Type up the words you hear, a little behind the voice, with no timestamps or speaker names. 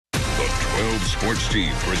12 Sports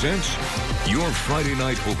Team presents your Friday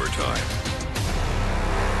Night Overtime.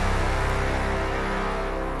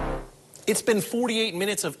 It's been 48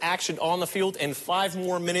 minutes of action on the field and 5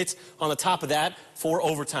 more minutes on the top of that for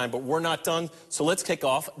overtime. But we're not done, so let's kick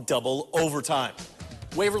off double overtime.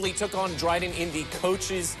 Waverly took on Dryden in the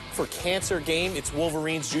Coaches for Cancer game. It's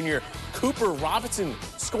Wolverines junior Cooper Robinson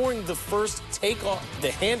scoring the first takeoff, the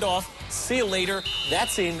handoff. See you later.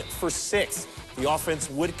 That's in for 6. The offense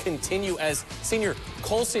would continue as senior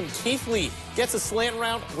Colson Keithley gets a slant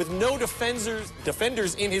round with no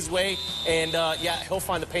defenders in his way. And, yeah, he'll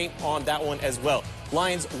find the paint on that one as well.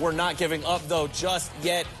 Lions were not giving up, though, just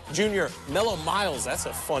yet. Junior Mello Miles, that's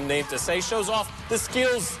a fun name to say, shows off the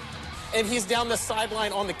skills. And he's down the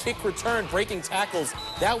sideline on the kick return, breaking tackles.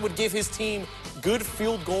 That would give his team good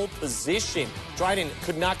field goal position. Dryden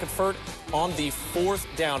could not convert on the 4th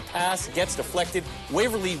down pass. Gets deflected.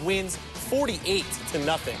 Waverly wins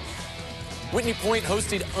 48-0. Whitney Point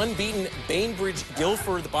hosted unbeaten Bainbridge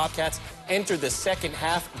Guilford. The Bobcats entered the second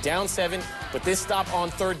half down 7, but this stop on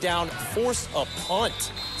 3rd down forced a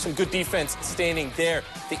punt. Some good defense standing there.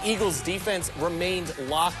 The Eagles' defense remained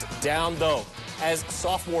locked down, though, as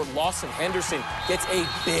sophomore Lawson Henderson gets a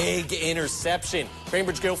big interception.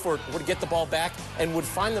 Bainbridge Guilford would get the ball back and would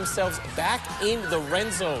find themselves back in the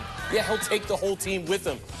red zone. Yeah, he'll take the whole team with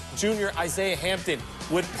him. Junior Isaiah Hampton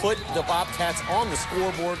would put the Bobcats on the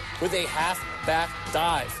scoreboard with a half-back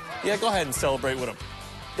dive. Yeah, go ahead and celebrate with them.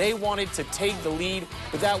 They wanted to take the lead,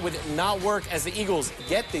 but that would not work as the Eagles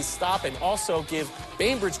get the stop and also give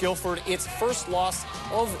Bainbridge Guilford its first loss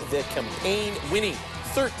of the campaign, winning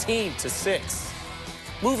 13-6.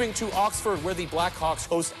 Moving to Oxford, where the Blackhawks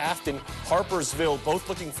host Afton Harpersville, both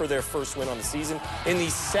looking for their first win on the season. In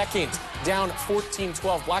the second, down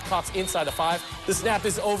 14-12, Blackhawks inside the 5. The snap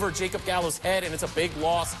is over Jacob Gallo's head, and it's a big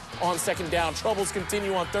loss on 2nd down. Troubles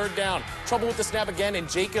continue on 3rd down. Trouble with the snap again, and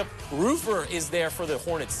Jacob Rufer is there for the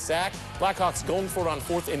Hornets sack. Blackhawks going for it on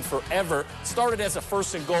 4th and forever. Started as a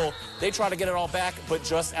 1st and goal. They try to get it all back, but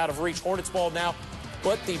just out of reach. Hornets ball now.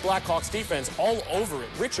 But the Blackhawks defense all over it.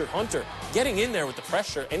 Richard Hunter getting in there with the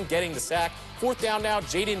pressure and getting the sack. 4th down now,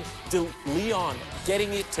 Jaden DeLeon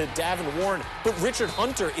getting it to Davin Warren. But Richard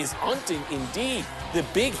Hunter is hunting indeed. The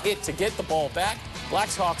big hit to get the ball back.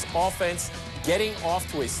 Blackhawks offense getting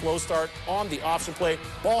off to a slow start on the option play.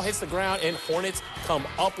 Ball hits the ground and Hornets come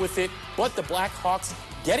up with it. But the Blackhawks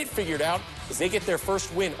get it figured out as they get their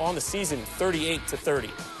first win on the season, 38-30.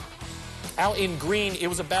 Out in Green, it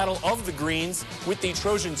was a battle of the Greens with the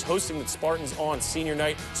Trojans hosting the Spartans on senior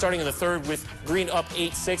night, starting in the 3rd with Green up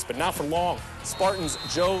 8-6, but not for long. Spartans'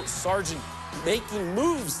 Joe Sargent making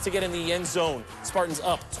moves to get in the end zone. Spartans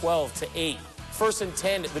up 12-8. 1st and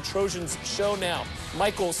 10, the Trojans show now.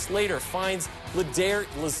 Michael Slater finds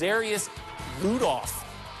Lazarius Rudolph.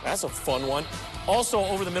 That's a fun one. Also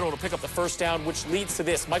over the middle to pick up the 1st down, which leads to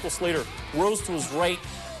this. Michael Slater rolls to his right.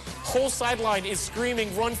 Whole sideline is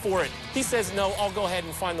screaming, run for it. He says, no, I'll go ahead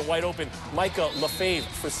and find the wide open Micah LaFave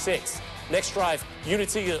for 6. Next drive,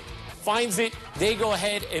 Unitiga finds it. They go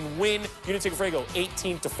ahead and win. Unitiga Frago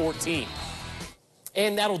 18-14.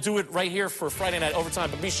 And that'll do it right here for Friday Night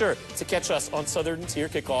Overtime. But be sure to catch us on Southern Tier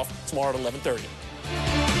Kickoff tomorrow at 11:30.